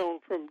milk on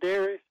from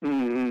dairies,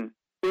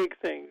 big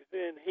things,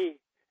 and he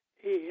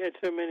had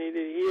so many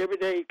that every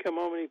day he'd come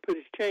home and he'd put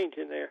his change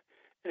in there,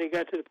 and he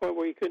got to the point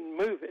where he couldn't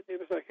move it. It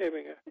was like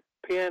having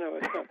a piano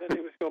or something.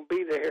 It was going to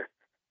be there.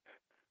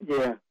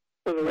 Yeah.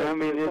 For the rest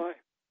of his life.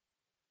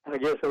 I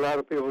guess a lot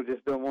of people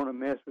just don't want to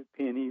mess with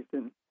pennies,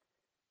 and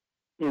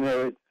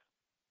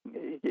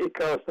it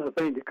costs, I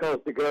think, it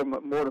costs the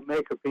government more to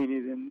make a penny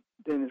than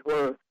it's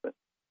worth. But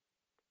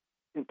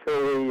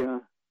until they,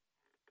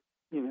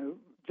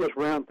 just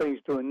round things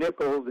to a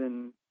nickel,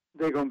 then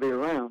they're going to be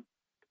around.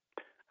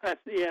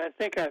 Yeah, I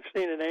think I've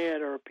seen an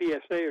ad or a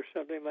PSA or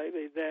something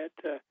lately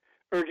that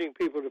urging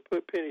people to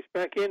put pennies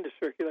back into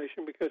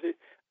circulation because I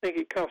think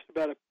it costs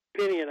about a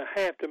penny and a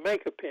half to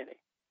make a penny.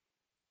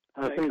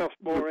 I think it costs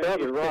more, you're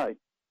probably right.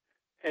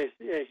 As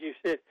you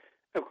said.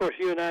 Of course,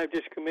 you and I have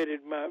just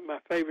committed my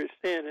favorite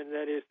sin, and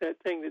that is that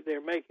thing that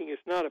they're making is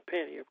not a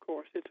penny, of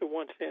course. It's a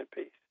 1 cent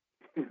piece.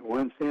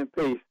 1 cent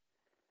piece.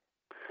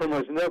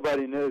 Almost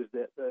nobody knows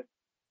that, though.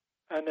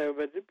 I know,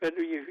 but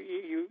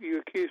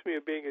you accused me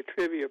of being a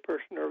trivia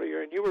person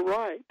earlier, and you were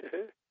right.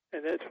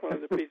 And that's one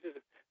of the pieces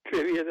of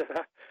trivia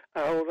that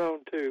I hold on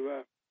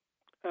to.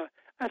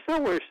 I saw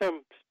where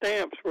some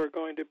stamps were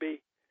going to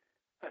be,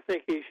 I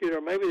think, issued,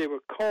 or maybe they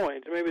were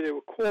coins, maybe they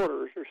were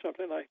quarters or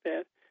something like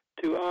that,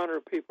 to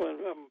honor people. And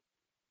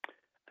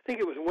I think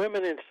it was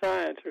Women in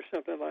Science or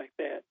something like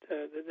that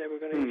that they were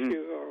going to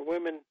issue, or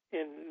Women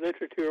in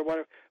Literature or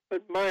whatever.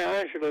 But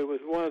Maya Angelou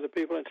was one of the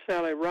people, and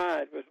Sally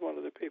Ride was one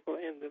of the people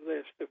in the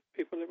list of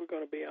people that were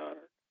going to be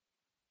honored.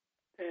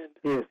 And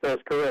yes,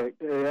 that's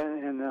correct.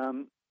 And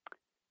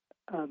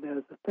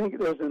I think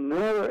there's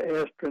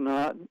another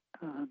astronaut.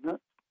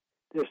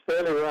 There's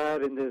Sally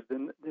Ride, and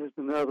there's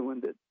another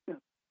one that I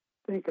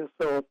think I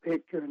saw a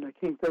picture, and I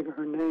can't think of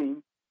her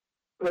name.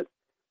 But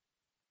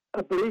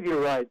I believe you're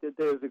right that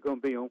those are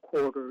going to be on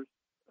quarters,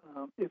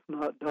 if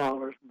not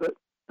dollars. But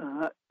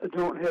I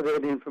don't have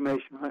that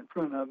information right in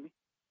front of me.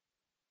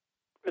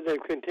 But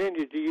they've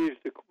continued to use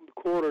the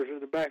quarters or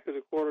the back of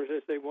the quarters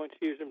as they once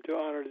used them to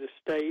honor the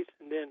states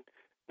and then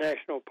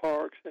national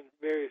parks and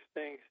various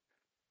things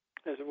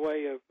as a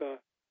way of,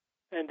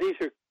 and these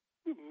are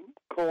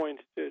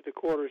coins, the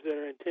quarters that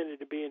are intended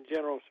to be in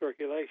general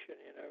circulation,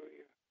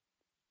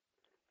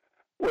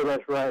 Well,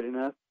 that's right, and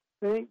I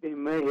think they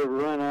may have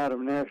run out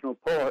of national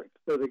parks,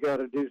 so they got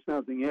to do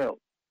something else.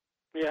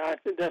 Yeah, I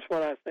think that's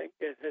what I think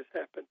it has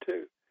happened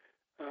too.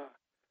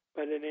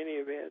 But in any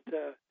event,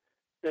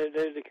 they're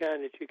the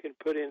kind that you can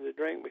put in the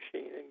drink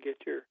machine and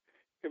get your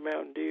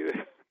Mountain Dew.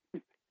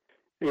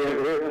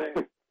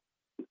 Yeah,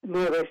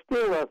 no, they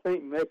still, I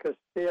think, make a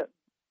set,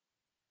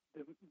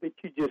 but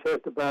you just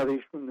have to buy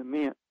these from the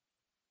mint.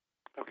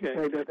 Okay. In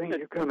fact, I think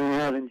they're coming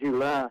out in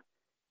July,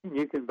 and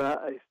you can buy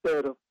a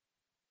set of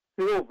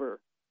silver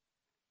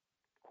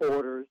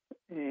quarters,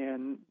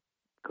 and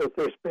because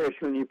they're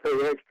special and you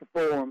pay extra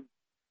for them,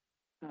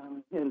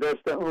 and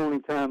that's the only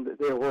time that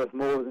they're worth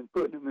more than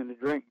putting them in the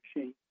drink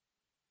machine.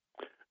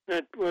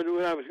 What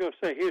I was going to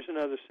say, here's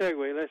another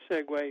segue. Let's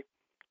segue.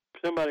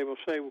 Somebody will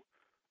say,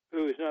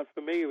 who is not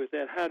familiar with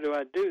that, how do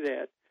I do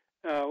that?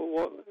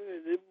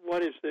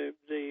 What is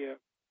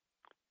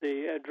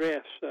the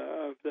address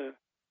of the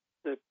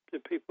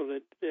people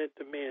that at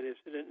the Mint?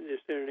 Is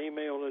there an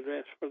email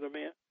address for the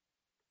Mint?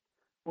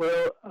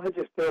 Well, I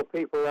just tell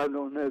people I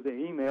don't know the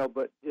email,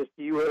 but just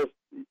US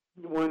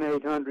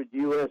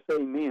 1-800-USA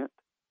Mint.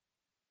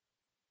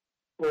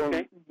 Well,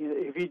 okay.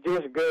 If you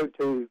just go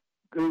to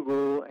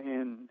Google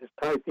and just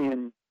type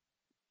in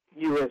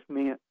U.S.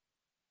 Mint,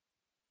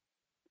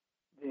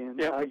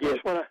 then I guess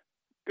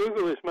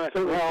Google is my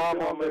solution.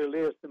 I'm on their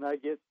list, and I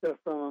get stuff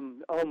from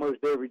them almost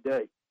every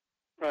day.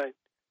 Right.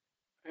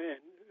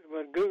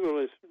 And Google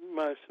is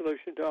my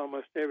solution to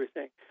almost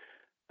everything.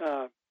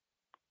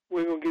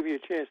 We're going to give you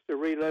a chance to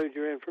reload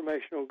your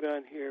informational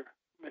gun here,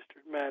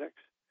 Mr. Maddox,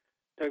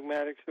 Doug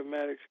Maddox of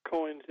Maddox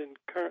Coins and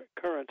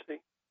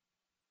Currency.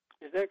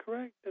 Is that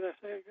correct? Did I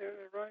say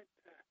that right?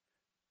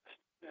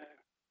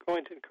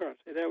 Coins and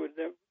currency. That would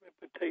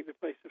take the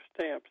place of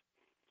stamps.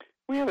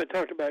 We haven't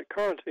talked about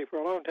currency for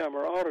a long time,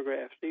 or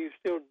autographs. Do you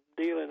still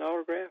deal in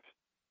autographs?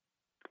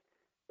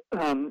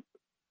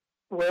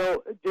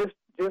 Well, just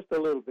a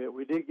little bit.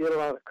 We did get a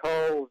lot of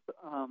calls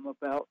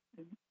about,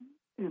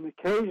 and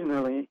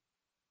occasionally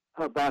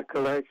I buy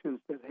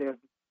collections that have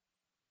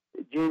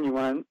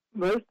genuine.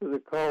 Most of the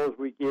calls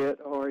we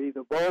get are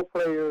either ball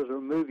players or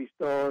movie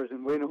stars,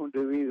 and we don't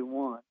do either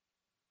one.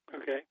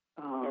 Okay.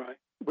 All right.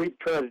 We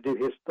try to do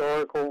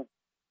historical,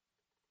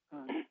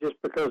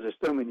 just because there's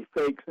so many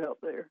fakes out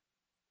there.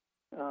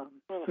 The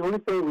only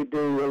thing we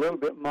do a little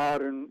bit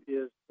modern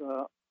is,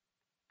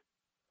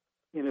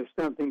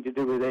 something to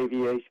do with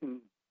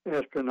aviation,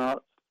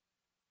 astronauts.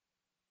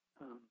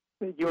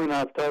 You and I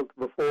have talked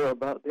before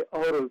about the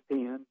auto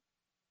pen,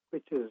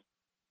 which is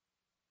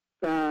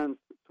signs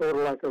sort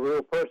of like a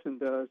real person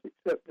does,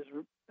 except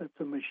it's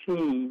a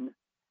machine.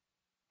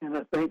 And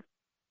I think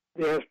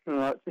the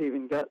astronauts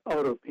even got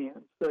auto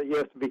pens, so you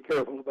have to be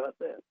careful about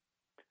that.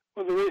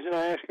 Well, the reason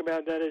I ask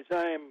about that is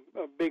I am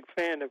a big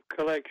fan of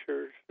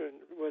collectors, and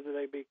whether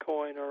they be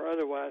coin or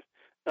otherwise.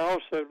 I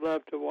also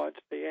love to watch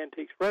the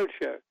Antiques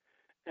Roadshow,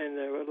 and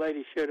a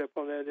lady showed up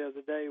on there the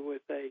other day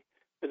with a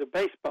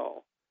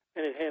baseball,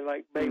 and it had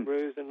like Babe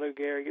Ruth and Lou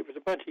Gehrig. It was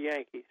a bunch of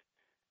Yankees,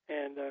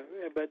 and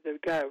but the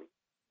guy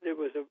that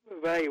was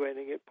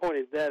evaluating it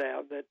pointed that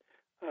out, that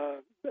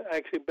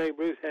actually Babe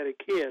Ruth had a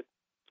kid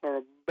or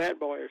a bat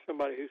boy or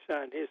somebody who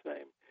signed his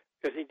name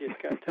because he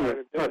just got tired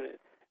of doing it.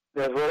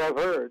 That's what I've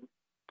heard.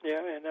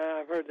 Yeah, and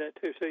I've heard that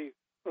too. So,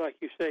 like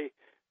you say,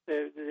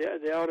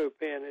 the auto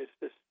pen is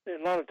this.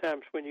 And a lot of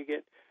times when you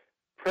get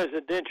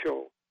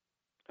presidential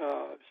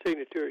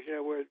signatures,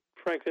 where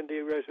Franklin D.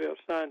 Roosevelt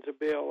signs a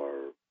bill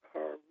or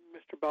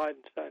Mr.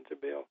 Biden signs a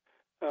bill,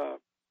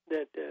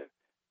 that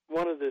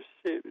one of the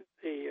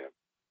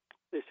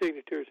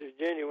signatures is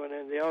genuine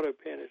and the auto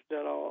pen has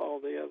done all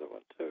the other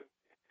ones. So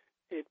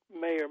it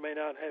may or may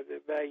not have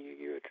the value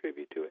you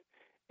attribute to it.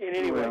 And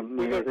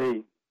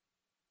anyway,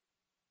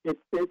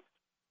 it's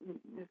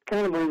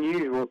kind of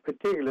unusual,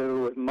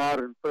 particularly with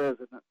modern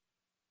presidents,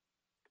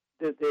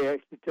 that they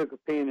actually took a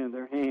pen in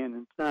their hand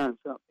and signed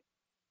something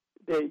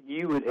that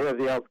you would have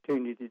the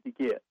opportunity to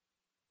get.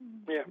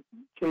 Yeah.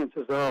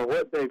 Chances are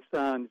what they've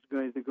signed is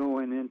going to go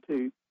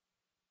into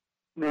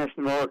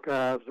National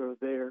Archives or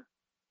their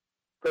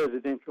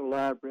presidential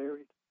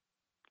libraries.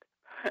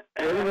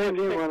 And then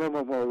one of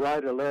them will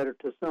write a letter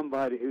to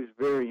somebody who's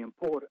very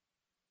important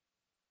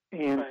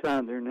and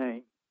sign their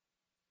name.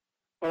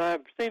 Well,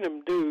 I've seen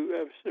them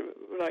do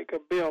like a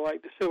bill,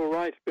 like the Civil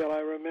Rights Bill. I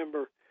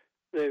remember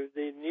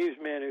the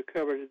newsman who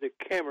covered it, the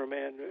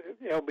cameraman,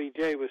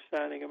 LBJ, was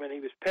signing them, and he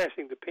was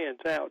passing the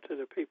pens out to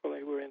the people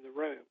who were in the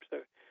room.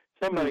 So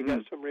somebody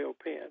got some real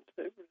pens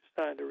that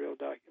signed a real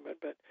document.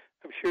 But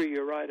I'm sure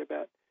you're right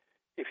about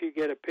if you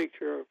get a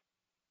picture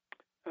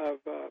of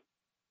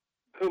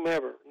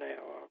whomever now,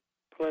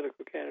 a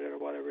political candidate or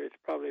whatever, it's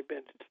probably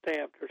been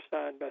stamped or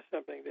signed by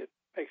something that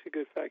makes a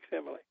good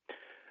facsimile.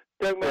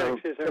 Doug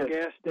Maddox is our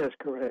guest. That's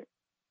correct.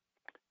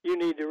 You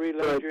need to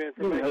reload your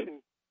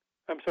information.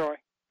 I'm sorry.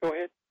 Go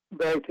ahead.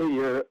 Back to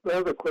your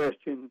other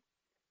question.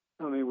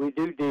 I mean, we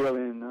do deal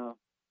in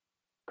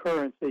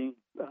currency,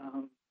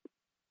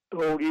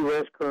 old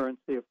U.S.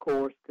 currency, of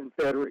course,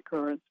 Confederate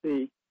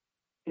currency,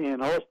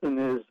 and Austin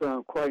is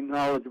quite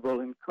knowledgeable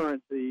in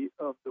currency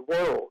of the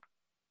world,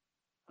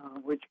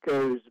 which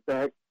goes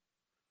back,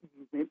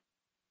 it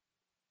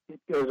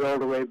goes all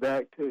the way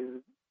back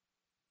to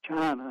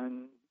China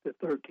in the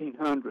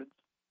 1300s.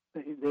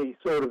 They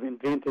sort of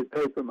invented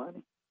paper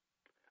money.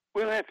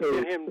 We'll have to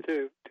get him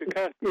to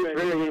concentrate.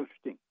 It's very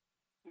interesting.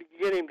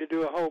 Get him to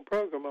do a whole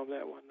program on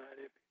that one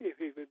night, if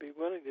he would be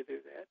willing to do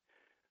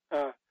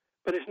that.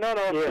 But it's not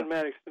Austin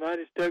Maddox tonight.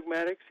 It's Doug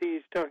Maddox.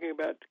 He's talking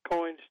about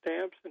coins,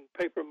 stamps, and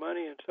paper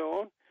money, and so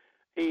on.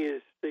 He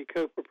is the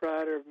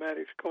co-proprietor of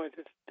Maddox Coins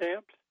and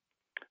Stamps,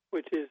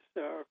 which is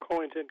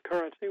Coins and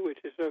Currency, which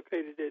is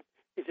located at,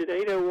 is it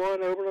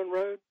 801 Overland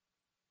Road?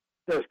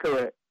 That's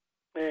correct.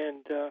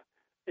 And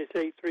it's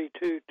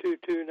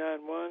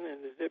 832-2291, and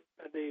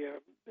the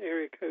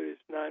area code is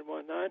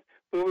 919.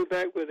 We'll be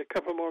back with a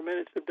couple more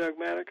minutes of Doug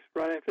Maddox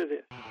right after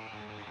this.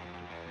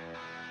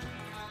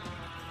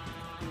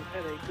 We've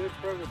had a good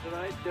program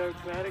tonight. Doug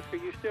Maddox, are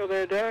you still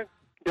there, Doug?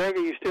 Doug,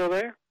 are you still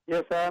there?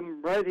 Yes,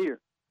 I'm right here.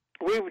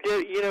 We've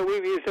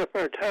used up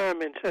our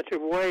time in such a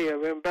way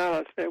of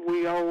imbalance that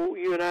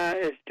you and I,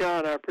 as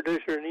John, our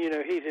producer, and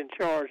he's in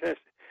charge. That's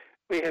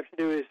what we have to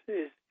do is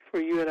for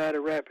you and I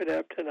to wrap it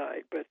up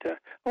tonight. But I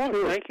want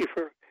to thank you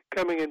for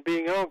coming and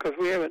being on, because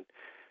we haven't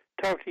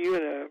talked to you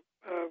in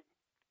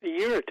a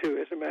year or two,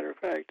 as a matter of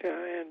fact.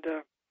 And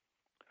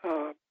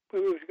it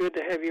was good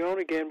to have you on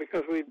again,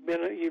 because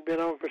you've been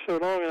on for so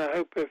long, and I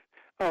hope if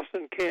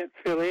Austin can't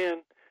fill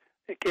in,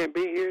 it can't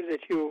be here,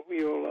 that you'll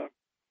be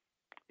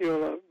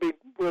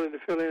willing to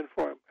fill in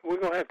for him. We're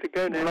going to have to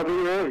go now. I'll be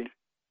ready.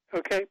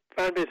 Okay,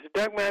 fine business.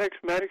 Doug Maddox,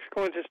 Maddox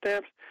Coins and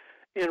Stamps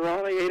in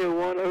Raleigh,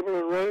 801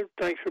 Overland Road.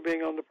 Thanks for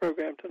being on the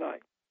program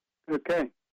tonight. Okay.